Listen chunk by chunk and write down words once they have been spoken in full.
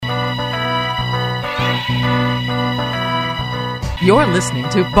You're listening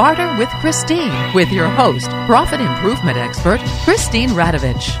to Barter with Christine with your host, profit improvement expert, Christine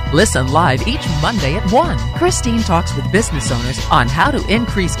Radovich. Listen live each Monday at 1. Christine talks with business owners on how to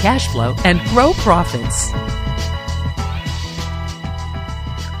increase cash flow and grow profits.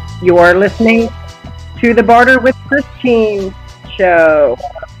 You're listening to the Barter with Christine show.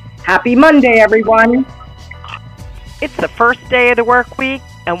 Happy Monday, everyone. It's the first day of the work week,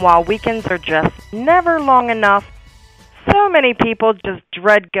 and while weekends are just never long enough, so many people just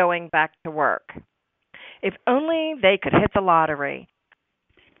dread going back to work. If only they could hit the lottery.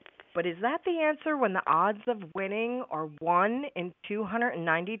 But is that the answer when the odds of winning are 1 in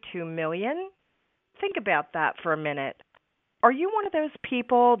 292 million? Think about that for a minute. Are you one of those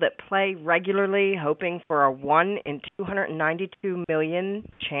people that play regularly hoping for a 1 in 292 million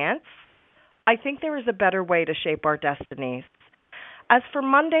chance? I think there is a better way to shape our destinies. As for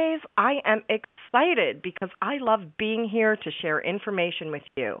Mondays, I am excited because I love being here to share information with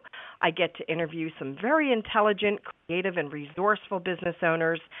you. I get to interview some very intelligent, creative, and resourceful business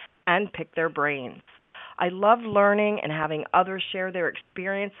owners and pick their brains. I love learning and having others share their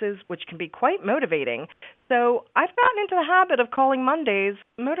experiences, which can be quite motivating. So I've gotten into the habit of calling Mondays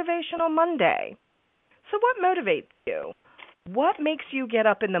Motivational Monday. So what motivates you? What makes you get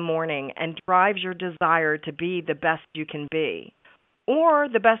up in the morning and drives your desire to be the best you can be? Or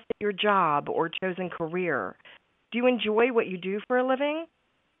the best at your job or chosen career? Do you enjoy what you do for a living?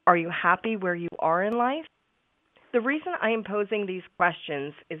 Are you happy where you are in life? The reason I am posing these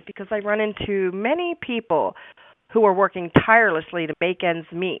questions is because I run into many people who are working tirelessly to make ends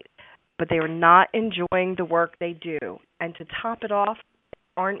meet, but they are not enjoying the work they do. And to top it off,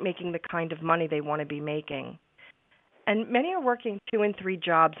 they aren't making the kind of money they want to be making. And many are working 2 and 3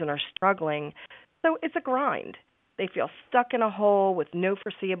 jobs and are struggling, so it's a grind. They feel stuck in a hole with no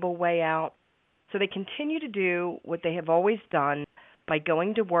foreseeable way out, so they continue to do what they have always done by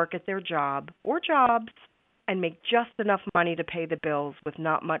going to work at their job or jobs and make just enough money to pay the bills with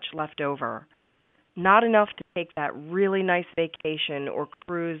not much left over. Not enough to take that really nice vacation or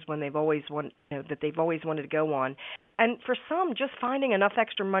cruise when they've always wanted to go on. And for some, just finding enough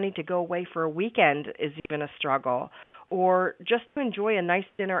extra money to go away for a weekend is even a struggle, or just to enjoy a nice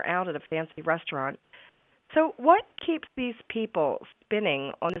dinner out at a fancy restaurant. So what keeps these people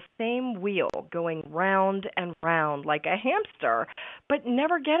spinning on the same wheel, going round and round like a hamster, but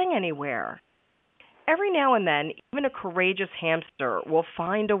never getting anywhere? Every now and then, even a courageous hamster will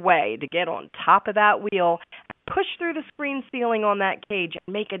find a way to get on top of that wheel and push through the screen ceiling on that cage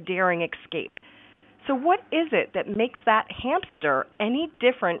and make a daring escape. So what is it that makes that hamster any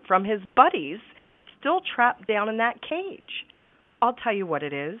different from his buddies still trapped down in that cage? I'll tell you what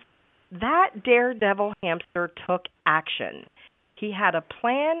it is. That daredevil hamster took action. He had a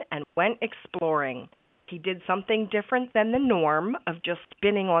plan and went exploring. He did something different than the norm of just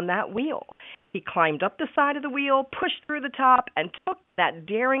spinning on that wheel. He climbed up the side of the wheel, pushed through the top, and took that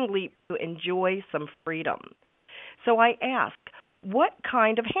daring leap to enjoy some freedom. So I ask, what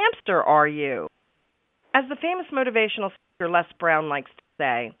kind of hamster are you? As the famous motivational speaker Les Brown likes to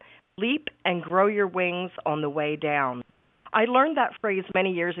say, leap and grow your wings on the way down. I learned that phrase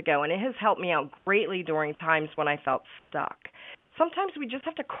many years ago, and it has helped me out greatly during times when I felt stuck. Sometimes we just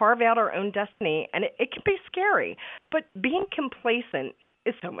have to carve out our own destiny, and it can be scary. But being complacent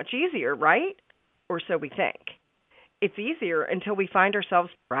is so much easier, right? Or so we think. It's easier until we find ourselves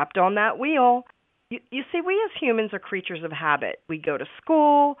trapped on that wheel. You see, we as humans are creatures of habit. We go to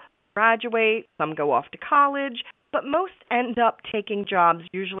school, graduate, some go off to college, but most end up taking jobs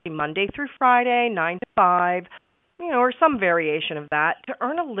usually Monday through Friday, 9 to 5, or some variation of that, to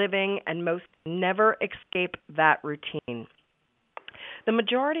earn a living, and most never escape that routine. The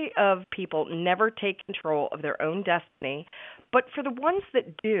majority of people never take control of their own destiny, but for the ones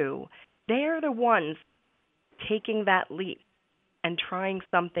that do, they are the ones taking that leap and trying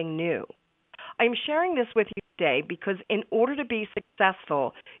something new. I'm sharing this with you today because in order to be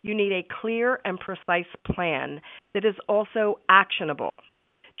successful, you need a clear and precise plan that is also actionable.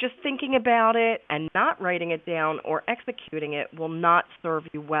 Just thinking about it and not writing it down or executing it will not serve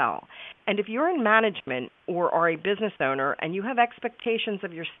you well. And if you're in management or are a business owner and you have expectations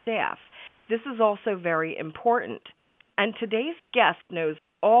of your staff, this is also very important. And today's guest knows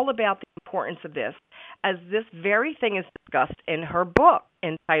all about the importance of this, as this very thing is discussed in her book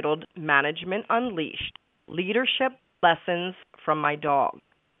entitled Management Unleashed, Leadership Lessons from My Dog.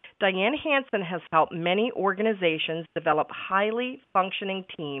 Diane Hanson has helped many organizations develop highly functioning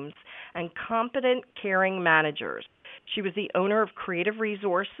teams and competent, caring managers. She was the owner of Creative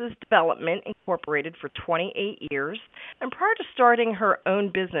Resources Development Incorporated for 28 years. And prior to starting her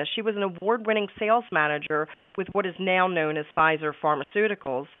own business, she was an award-winning sales manager with what is now known as Pfizer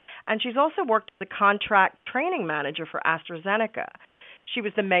Pharmaceuticals. And she's also worked as a contract training manager for AstraZeneca. She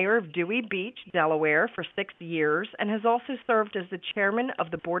was the mayor of Dewey Beach, Delaware, for 6 years and has also served as the chairman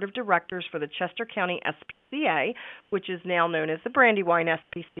of the board of directors for the Chester County SPCA, which is now known as the Brandywine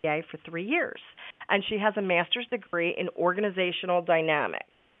SPCA, for 3 years. And she has a master's degree in organizational dynamics.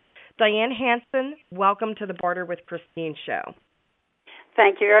 Diane Hanson, welcome to the Barter with Christine show.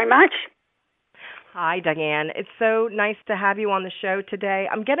 Thank you very much. Hi, Diane. It's so nice to have you on the show today.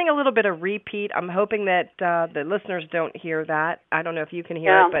 I'm getting a little bit of repeat. I'm hoping that the listeners don't hear that. I don't know if you can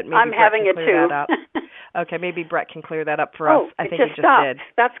hear it, but maybe I'm Brett having can clear it too. that up. Okay, maybe Brett can clear that up for us. I think just he just stopped. did.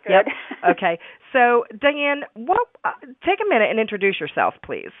 That's good. Yep. Okay. So, Diane, take a minute and introduce yourself,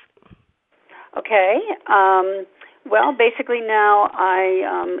 please. Okay. Well, basically now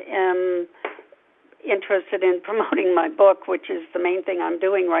I am interested in promoting my book, which is the main thing I'm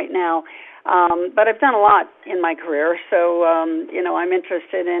doing right now. But I've done a lot in my career, so, I'm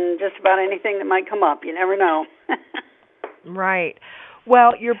interested in just about anything that might come up. You never know. Right.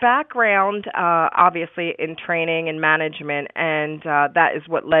 Well, your background, obviously, in training and management, and that is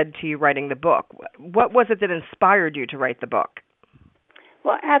what led to you writing the book. What was it that inspired you to write the book?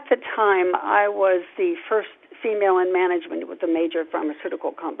 Well, at the time, I was the first female in management with a major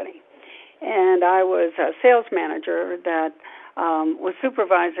pharmaceutical company. And I was a sales manager that was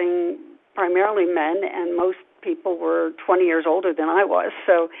supervising primarily men, and most people were 20 years older than I was.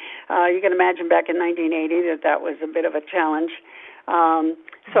 So you can imagine back in 1980 that was a bit of a challenge.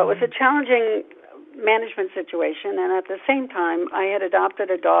 So it was a challenging management situation, and at the same time, I had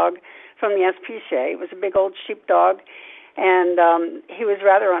adopted a dog from the SPCA. It was a big old sheepdog, and he was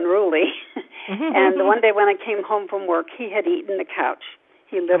rather unruly. And one day when I came home from work, he had eaten the couch.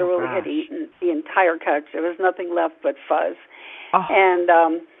 He literally had eaten the entire couch. There was nothing left but fuzz. Oh.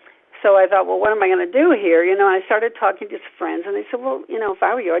 And so I thought, well, what am I going to do here? I started talking to some friends, and they said, well, if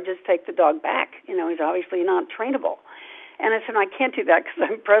I were you, I'd just take the dog back. He's obviously not trainable. And I said, I can't do that because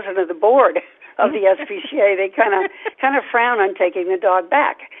I'm president of the board of the SPCA. They kind of frown on taking the dog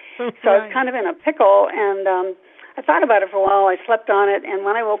back. So I was kind of in a pickle, and I thought about it for a while. I slept on it, and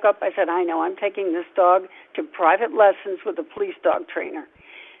when I woke up, I said, I know, I'm taking this dog to private lessons with a police dog trainer.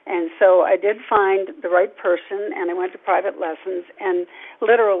 And so I did find the right person, and I went to private lessons, and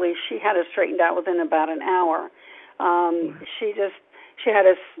literally she had us straightened out within about an hour. She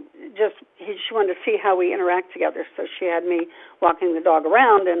wanted to see how we interact together, so she had me walking the dog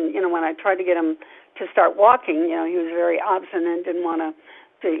around, and, when I tried to get him to start walking, he was very obstinate, didn't want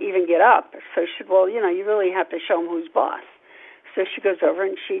to even get up. So she said, well, you really have to show him who's boss. So she goes over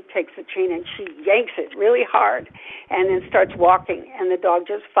and she takes the chain and she yanks it really hard and then starts walking. And the dog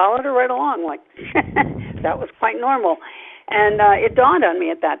just followed her right along. Like, that was quite normal. And it dawned on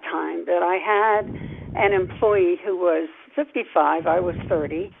me at that time that I had an employee who was 55, I was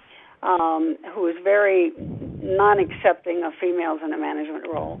 30, who was very non-accepting of females in a management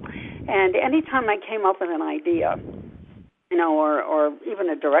role. And anytime I came up with an idea, or even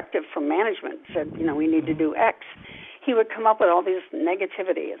a directive from management said, we need to do X, he would come up with all this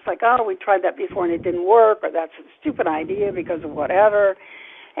negativity. It's like, oh, we tried that before and it didn't work, or that's a stupid idea because of whatever.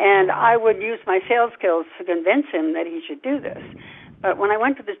 And I would use my sales skills to convince him that he should do this. But when I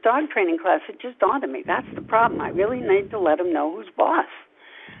went to this dog training class, it just dawned on me, that's the problem. I really need to let him know who's boss.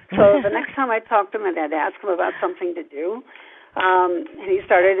 So the next time I talked to him, I'd ask him about something to do. And he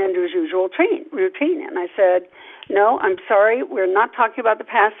started into his usual routine. And I said, no, I'm sorry, we're not talking about the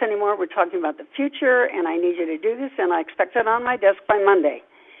past anymore. We're talking about the future, and I need you to do this, and I expect it on my desk by Monday.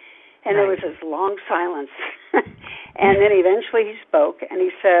 And there was this long silence. And then eventually he spoke, and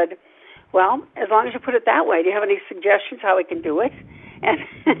he said, well, as long as you put it that way, do you have any suggestions how we can do it? And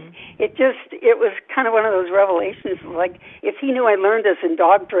it was kind of one of those revelations, like, if he knew I learned this in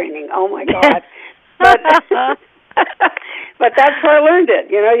dog training, oh, my God. But that's where I learned it.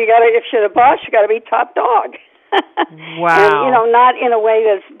 If you're the boss, you got to be top dog. Wow. And, not in a way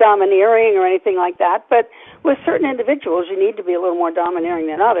that's domineering or anything like that, but with certain individuals, you need to be a little more domineering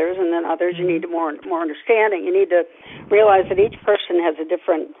than others, and then others you need more understanding. You need to realize that each person has a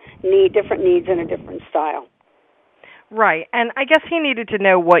different needs and a different style. Right, and I guess he needed to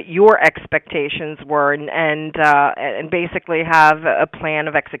know what your expectations were, and basically have a plan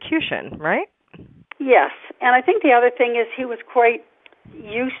of execution, right? Yes, and I think the other thing is he was quite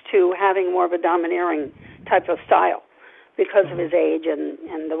used to having more of a domineering type of style because of his age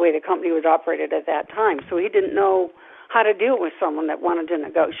and the way the company was operated at that time. So he didn't know how to deal with someone that wanted to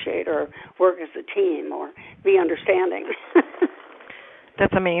negotiate or work as a team or be understanding.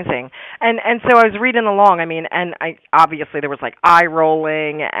 That's amazing. And so I was reading along, and I obviously there was like eye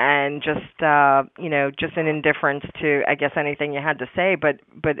rolling and just just an indifference to, I guess, anything you had to say, but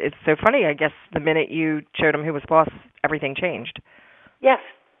it's so funny, I guess the minute you showed him who was boss, everything changed. Yes,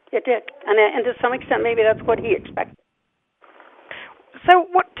 it did. And to some extent maybe that's what he expected. So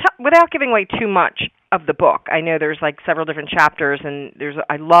without giving away too much of the book, I know there's like several different chapters, and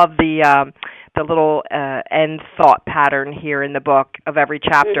I love the little end thought pattern here in the book of every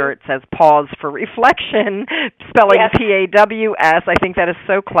chapter. It says pause for reflection, spelling PAWS. I think that is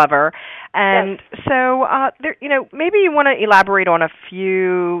so clever. And so there, maybe you want to elaborate on a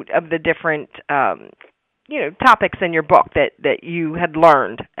few of the different topics in your book that you had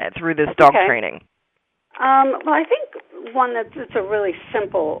learned through this dog training. Well, I think one that's a really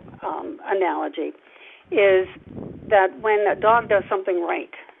simple analogy is that when a dog does something right,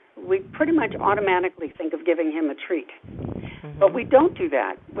 we pretty much automatically think of giving him a treat. Mm-hmm. But we don't do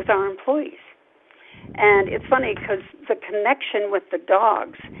that with our employees. And it's funny because the connection with the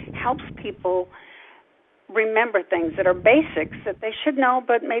dogs helps people remember things that are basics that they should know,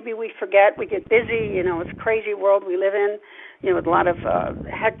 but maybe we forget. We get busy. It's a crazy world we live in, with a lot of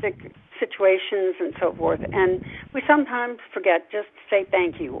hectic situations and so forth. And we sometimes forget just to say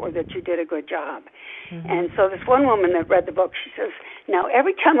thank you or that you did a good job. Mm-hmm. And so this one woman that read the book, she says, now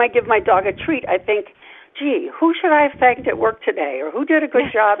every time I give my dog a treat, I think, gee, who should I have thanked at work today? Or who did a good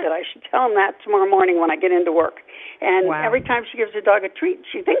job that I should tell him that tomorrow morning when I get into work? And every time she gives her dog a treat,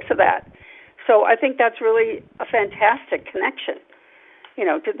 she thinks of that. So I think that's really a fantastic connection,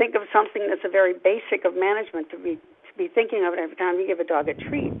 to think of something that's a very basic of management, to be thinking of it every time you give a dog a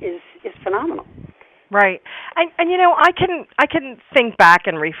treat is phenomenal. Right. And I can think back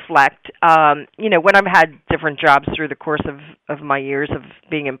and reflect, when I've had different jobs through the course of my years of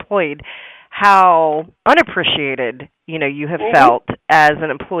being employed, how unappreciated, you have felt as an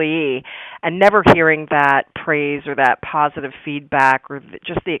employee, and never hearing that praise or that positive feedback or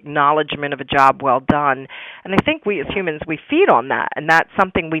just the acknowledgement of a job well done. And I think we as humans, we feed on that, and that's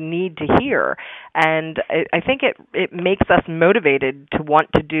something we need to hear. And I think it makes us motivated to want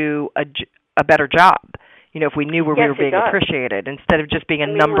to do a better job, if we knew where we were being appreciated, instead of just being a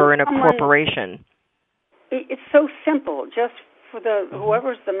number in a corporation. It's so simple, just for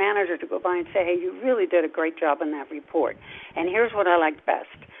whoever's the manager to go by and say, hey, you really did a great job in that report, and here's what I liked best,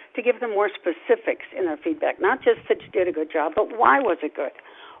 to give them more specifics in their feedback, not just that you did a good job, but why was it good,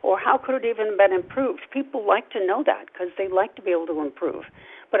 or how could it even have been improved. People like to know that because they like to be able to improve.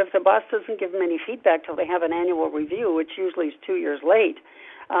 But if the boss doesn't give them any feedback till they have an annual review, which usually is 2 years late,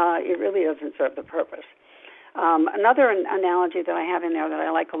 it really doesn't serve the purpose. Another analogy that I have in there that I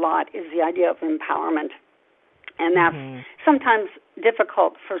like a lot is the idea of empowerment. And that's sometimes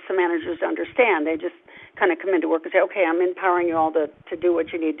difficult for some managers to understand. They just kind of come into work and say, okay, I'm empowering you all to do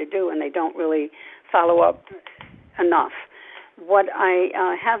what you need to do, and they don't really follow up enough. What I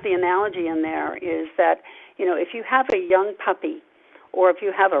have the analogy in there is that, if you have a young puppy or if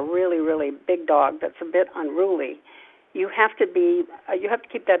you have a really, really big dog that's a bit unruly, you have to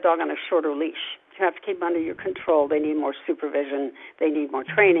keep that dog on a shorter leash. You have to keep them under your control. They need more supervision. They need more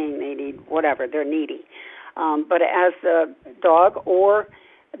training. They need whatever. They're needy. But as the dog or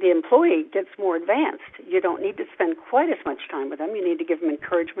the employee gets more advanced, you don't need to spend quite as much time with them. You need to give them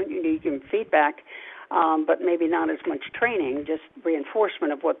encouragement. You need to give them feedback, but maybe not as much training, just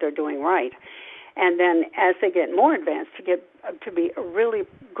reinforcement of what they're doing right. And then as they get more advanced, to be a really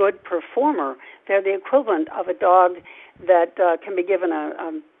good performer, they're the equivalent of a dog that can be given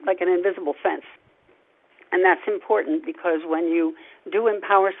like an invisible fence. And that's important because when you do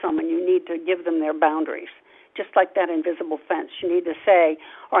empower someone, you need to give them their boundaries. Just like that invisible fence, you need to say,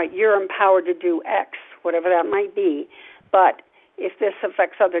 all right, you're empowered to do X, whatever that might be, but if this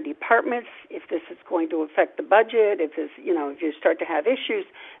affects other departments, if this is going to affect the budget, if you start to have issues,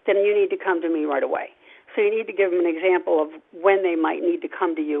 then you need to come to me right away. So you need to give them an example of when they might need to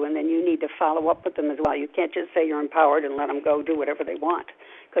come to you, and then you need to follow up with them as well. You can't just say you're empowered and let them go do whatever they want,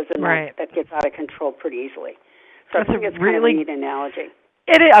 because then that gets out of control pretty easily. So I think it's kind of a neat analogy.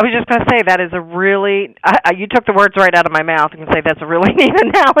 It is. I was just going to say that is a really. You took the words right out of my mouth and say that's a really neat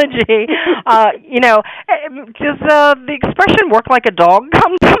analogy. Does the expression "work like a dog"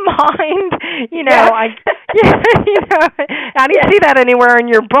 come to mind? I didn't see that anywhere in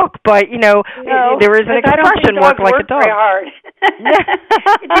your book, but there is an expression "work like a dog." Very hard.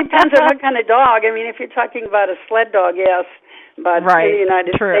 It depends on what kind of dog. I mean, if you're talking about a sled dog, yes, but in the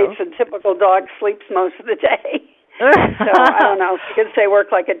United States, a typical dog sleeps most of the day. So I don't know. You can say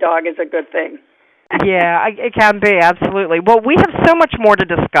work like a dog is a good thing. Yeah, it can be, absolutely. Well, we have so much more to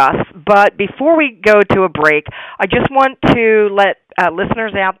discuss, but before we go to a break, I just want to let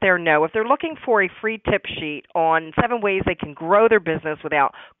listeners out there know if they're looking for a free tip sheet on 7 ways they can grow their business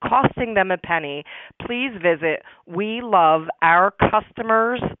without costing them a penny, please visit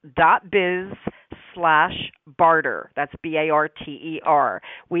weloveourcustomers.biz/barter. That's BARTER.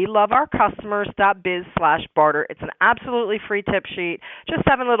 weloveourcustomers.biz/barter. It's an absolutely free tip sheet, just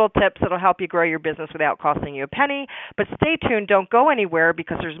 7 little tips that'll help you grow your business without costing you a penny. But stay tuned, don't go anywhere,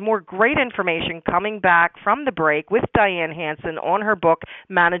 because there's more great information coming back from the break with Diane Hanson on her book,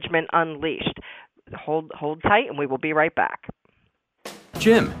 Management Unleashed. Hold tight, and we will be right back.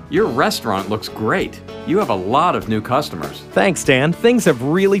 Jim, your restaurant looks great. You have a lot of new customers. Thanks, Dan. Things have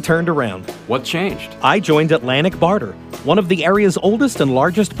really turned around. What changed? I joined Atlantic Barter, one of the area's oldest and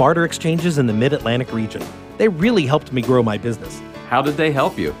largest barter exchanges in the Mid-Atlantic region. They really helped me grow my business. How did they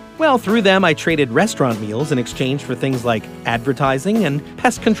help you? Well, through them, I traded restaurant meals in exchange for things like advertising and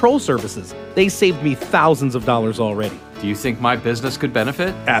pest control services. They saved me thousands of dollars already. Do you think my business could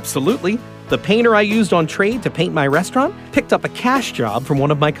benefit? Absolutely. The painter I used on trade to paint my restaurant picked up a cash job from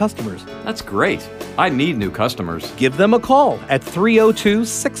one of my customers. That's great. I need new customers. Give them a call at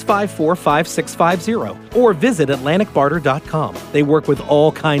 302-654-5650 or visit AtlanticBarter.com. They work with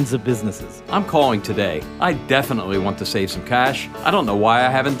all kinds of businesses. I'm calling today. I definitely want to save some cash. I don't know why I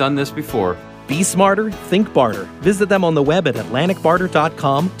haven't done this before. Be smarter, think barter. Visit them on the web at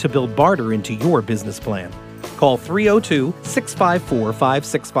AtlanticBarter.com to build barter into your business plan. Call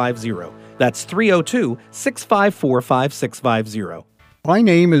 302-654-5650. That's 302-654-5650. My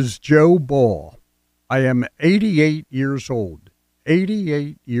name is Joe Ball. I am 88 years old.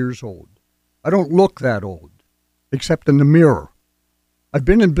 88 years old. I don't look that old, except in the mirror. I've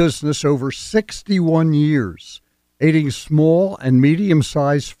been in business over 61 years, aiding small and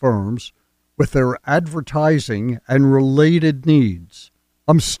medium-sized firms with their advertising and related needs.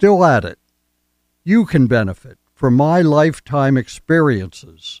 I'm still at it. You can benefit from my lifetime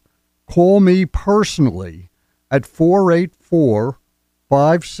experiences. Call me personally at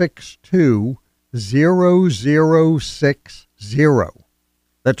 484-562-0060.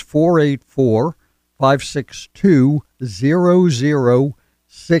 That's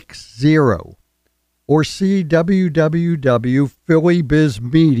 484-562-0060. Or see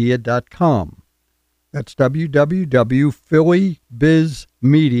www.phillybizmedia.com. That's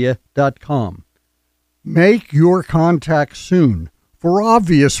www.phillybizmedia.com. Make your contact soon for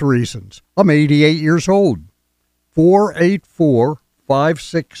obvious reasons. I'm 88 years old.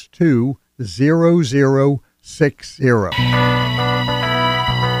 484-562-0060.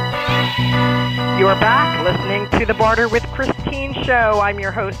 You're back listening to The Barter with Christine show. I'm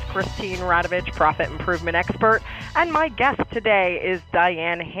your host, Christine Radovich, profit improvement expert, and my guest today is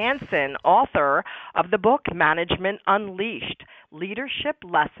Diane Hanson, author of the book Management Unleashed, Leadership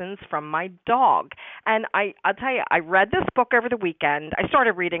Lessons from My Dog. And I'll tell you, I read this book over the weekend. I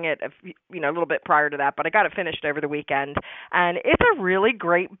started reading it a little bit prior to that, but I got it finished over the weekend. And it's a really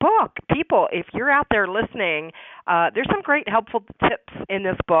great book. People, if you're out there listening, there's some great helpful tips in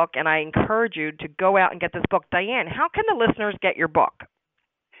this book, and I encourage you to go out and get this book. Diane, how can the listeners get your book?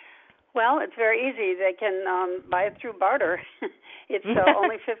 Well, it's very easy. They can buy it through barter. It's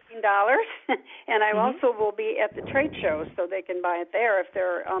only $15, and I also will be at the trade show, so they can buy it there if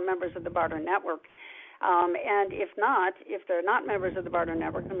they're members of the Barter Network. And if they're not members of the Barter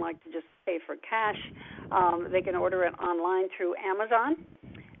Network and like to just pay for cash, they can order it online through Amazon,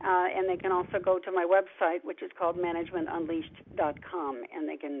 and they can also go to my website, which is called managementunleashed.com, and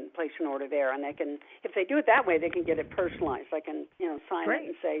they can place an order there. And they can, if they do it that way, they can get it personalized. I can, sign it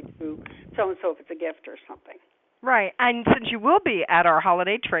and say to so-and-so if it's a gift or something. Right, and since you will be at our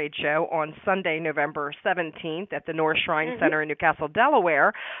holiday trade show on Sunday, November 17th at the North Shrine Center in Newcastle,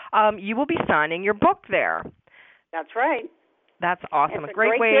 Delaware, you will be signing your book there. That's right. That's awesome. It's a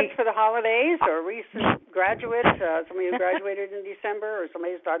great way gift for the holidays or recent graduates, somebody who graduated in December or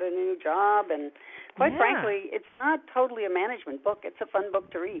somebody who started a new job. And quite frankly, it's not totally a management book. It's a fun book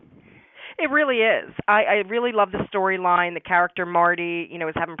to read. It really is. I really love the storyline. The character Marty,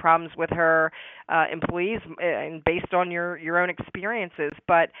 is having problems with her employees, and based on your own experiences.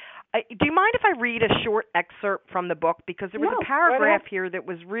 But do you mind if I read a short excerpt from the book, because there was a paragraph here that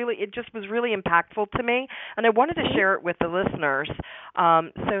was really impactful to me, and I wanted to share it with the listeners.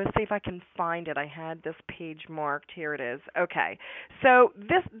 So let's see if I can find it. I had this page marked. Here it is. Okay. So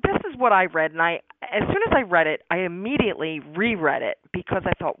this is what I read, and as soon as I read it, I immediately reread it because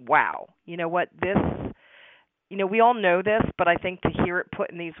I thought, wow, you know what, this. We all know this, but I think to hear it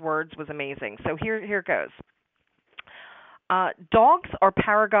put in these words was amazing. So here it goes. Dogs are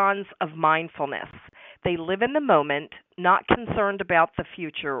paragons of mindfulness. They live in the moment, not concerned about the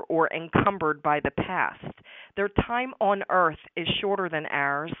future or encumbered by the past. Their time on earth is shorter than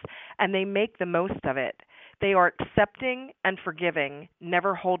ours, and they make the most of it. They are accepting and forgiving,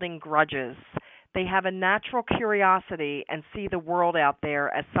 never holding grudges. They have a natural curiosity and see the world out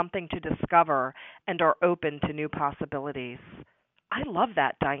there as something to discover and are open to new possibilities. I love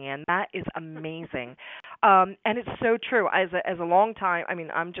that, Diane. That is amazing. And it's so true. As a long time, I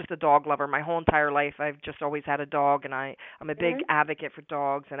mean, I'm just a dog lover. My whole entire life, I've just always had a dog, and I'm a big advocate for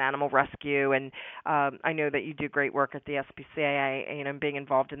dogs and animal rescue. And I know that you do great work at the SPCA, you know, being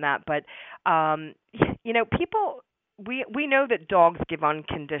involved in that. But, you know, people, we know that dogs give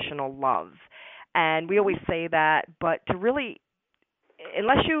unconditional love. And we always say that, but to really,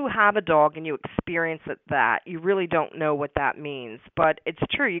 unless you have a dog and you experience that, you really don't know what that means. But it's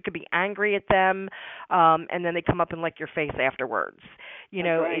true. You could be angry at them, and then they come up and lick your face afterwards. You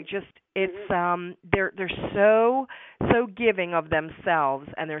know, right. They're so giving of themselves,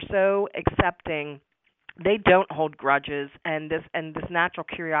 and they're so accepting. They don't hold grudges, and this natural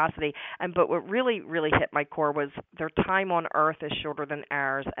curiosity. But what really hit my core was their time on earth is shorter than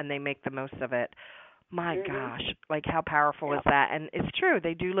ours, and they make the most of it. My gosh, like how powerful is that? And it's true,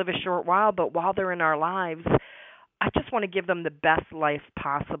 they do live a short while, but while they're in our lives, I just want to give them the best life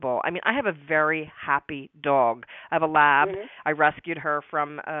possible. I mean, I have a very happy dog. I have a lab. I rescued her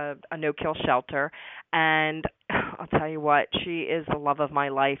from a no-kill shelter, and I'll tell you what, she is the love of my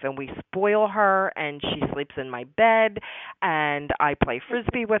life, and we spoil her, and she sleeps in my bed, and I play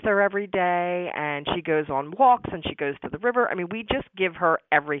Frisbee with her every day, and she goes on walks, and she goes to the river. I mean, we just give her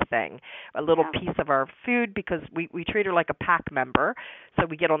everything, a little piece of our food, because we treat her like a pack member. So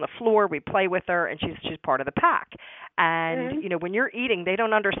we get on the floor, we play with her, and she's part of the pack. And, you know, when you're eating, they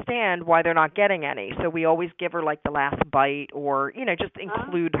don't understand why they're not getting any. So we always give her, like, the last bite or, you know, just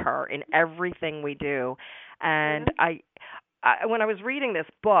include her in everything we do. And I when I was reading this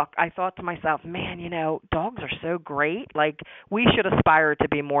book, I thought to myself, man, you know, dogs are so great. Like, we should aspire to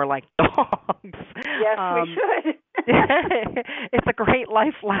be more like dogs. Yes, we should. It's a great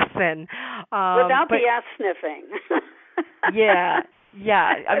life lesson. Without the ass sniffing. Yeah.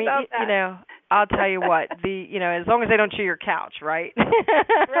 I mean, you know, I'll tell you what, you know, as long as they don't chew your couch, right?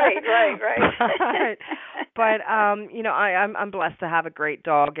 Right. But you know, I'm blessed to have a great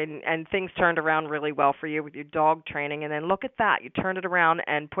dog, and things turned around really well for you with your dog training, and then look at that, you turned it around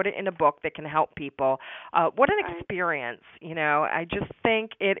and put it in a book that can help people. What an experience, you know. I just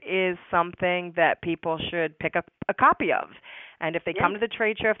think it is something that people should pick up a copy of. And if they come to the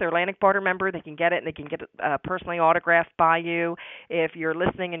trade show, if they're Atlantic Barter member, they can get it, and they can get it personally autographed by you. If you're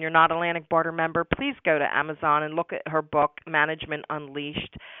listening and you're not Atlantic Barter member, please go to Amazon and look at her book, Management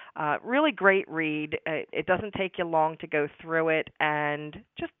Unleashed. Really great read. It doesn't take you long to go through it, and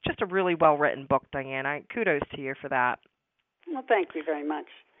just a really well-written book, Diane. Kudos to you for that. Well, thank you very much.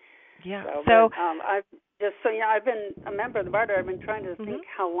 Yeah. I've been a member of the Barter. I've been trying to think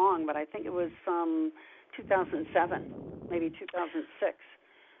how long, but I think it was 2007, maybe 2006.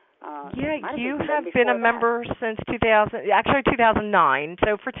 You have been a member since 2009,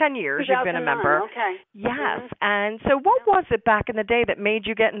 so for 10 years you've been a member. Okay. Yes, and so what was it back in the day that made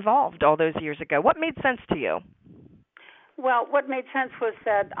you get involved all those years ago? What made sense to you? Well, what made sense was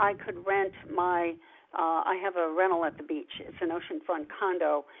that I could rent I have a rental at the beach. It's an oceanfront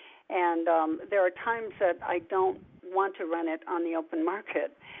condo, and there are times that I don't want to rent it on the open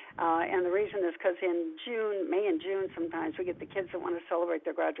market. And the reason is because in May and June, sometimes we get the kids that want to celebrate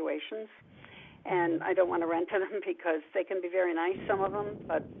their graduations, and I don't want to rent to them because they can be very nice, some of them,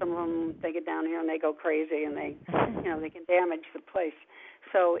 but some of them, they get down here and they go crazy, and they can damage the place.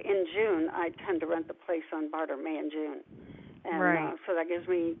 So in June, I tend to rent the place on barter, May and June. And so that gives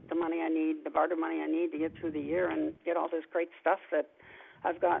me the money I need, the barter money I need to get through the year and get all this great stuff that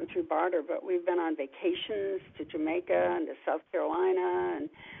I've gotten through barter. But we've been on vacations to Jamaica and to South Carolina, and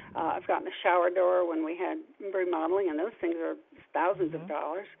I've gotten a shower door when we had remodeling, and those things are thousands of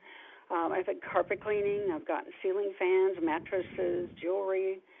dollars. I've had carpet cleaning. I've gotten ceiling fans, mattresses,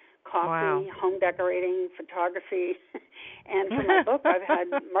 jewelry, coffee, home decorating, photography. And for my book, I've had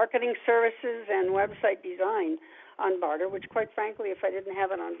marketing services and website design on barter, which, quite frankly, if I didn't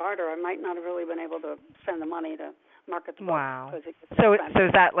have it on barter, I might not have really been able to spend the money to market the book. Wow. So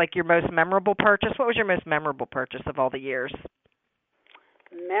is that like your most memorable purchase? What was your most memorable purchase of all the years?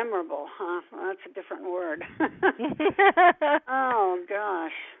 Memorable, huh? Well, that's a different word. Oh,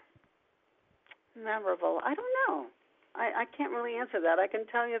 gosh. Memorable. I don't know. I can't really answer that. I can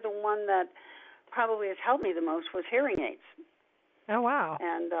tell you the one that probably has helped me the most was hearing aids. Oh, wow.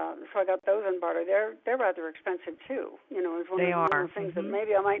 And so I got those in barter. They're rather expensive, too. You know, it was one of the things that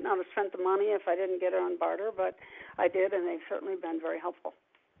maybe I might not have spent the money if I didn't get it on barter, but I did, and they've certainly been very helpful.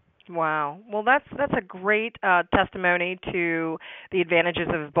 Wow. Well, that's a great testimony to the advantages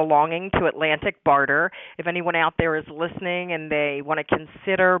of belonging to Atlantic Barter. If anyone out there is listening and they want to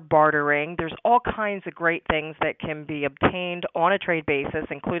consider bartering, there's all kinds of great things that can be obtained on a trade basis,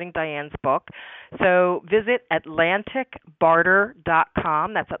 including Diane's book. So visit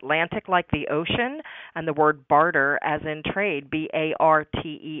AtlanticBarter.com. That's Atlantic like the ocean, and the word barter as in trade, BARTER.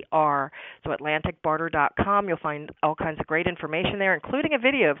 So AtlanticBarter.com. You'll find all kinds of great information there, including a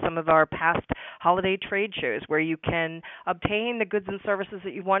video of some of our past holiday trade shows where you can obtain the goods and services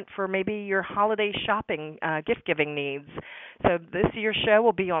that you want for maybe your holiday shopping, gift-giving needs. So this year's show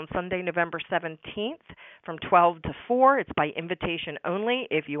will be on Sunday, November 17th from 12 to 4. It's by invitation only.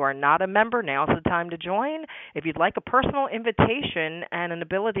 If you are not a member, now's the time to join. If you'd like a personal invitation and an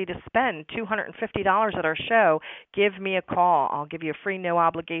ability to spend $250 at our show, give me a call. I'll give you a free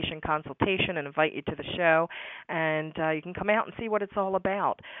no-obligation consultation and invite you to the show, and you can come out and see what it's all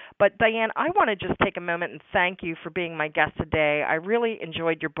about. But, Diane, I want to just take a moment and thank you for being my guest today. I really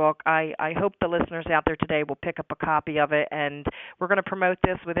enjoyed your book. I hope the listeners out there today will pick up a copy of it, and we're going to promote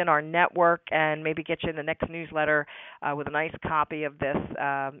this within our network and maybe get you in the next newsletter with a nice copy of this,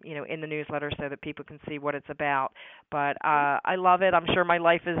 in the newsletter so that people can see what it's about. But I love it. I'm sure my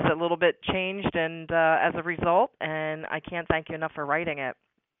life is a little bit changed and as a result, and I can't thank you enough for writing it.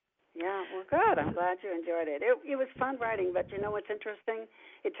 Yeah, well, good. I'm glad you enjoyed it. It was fun writing, but you know what's interesting?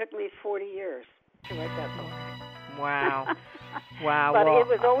 It took me 40 years to write that book. Wow. Wow. But it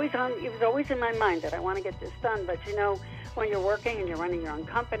was always in my mind that I want to get this done. But you know, when you're working and you're running your own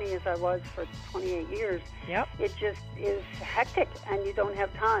company, as I was for 28 years, it just is hectic, and you don't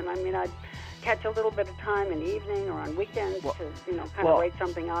have time. I mean, I'd catch a little bit of time in the evening or on weekends to kind of write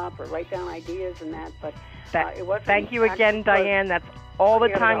something up or write down ideas and that. But it wasn't. Thank you again, Diane. That's all the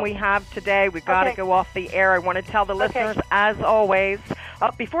time we have today. We've got to go off the air. I want to tell the listeners, as always,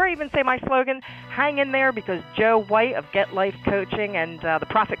 before I even say my slogan, hang in there, because Joe White of Get Life Coaching and the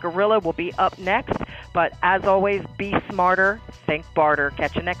Profit Gorilla will be up next. But as always, be smarter, think barter.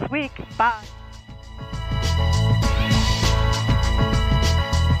 Catch you next week. Bye.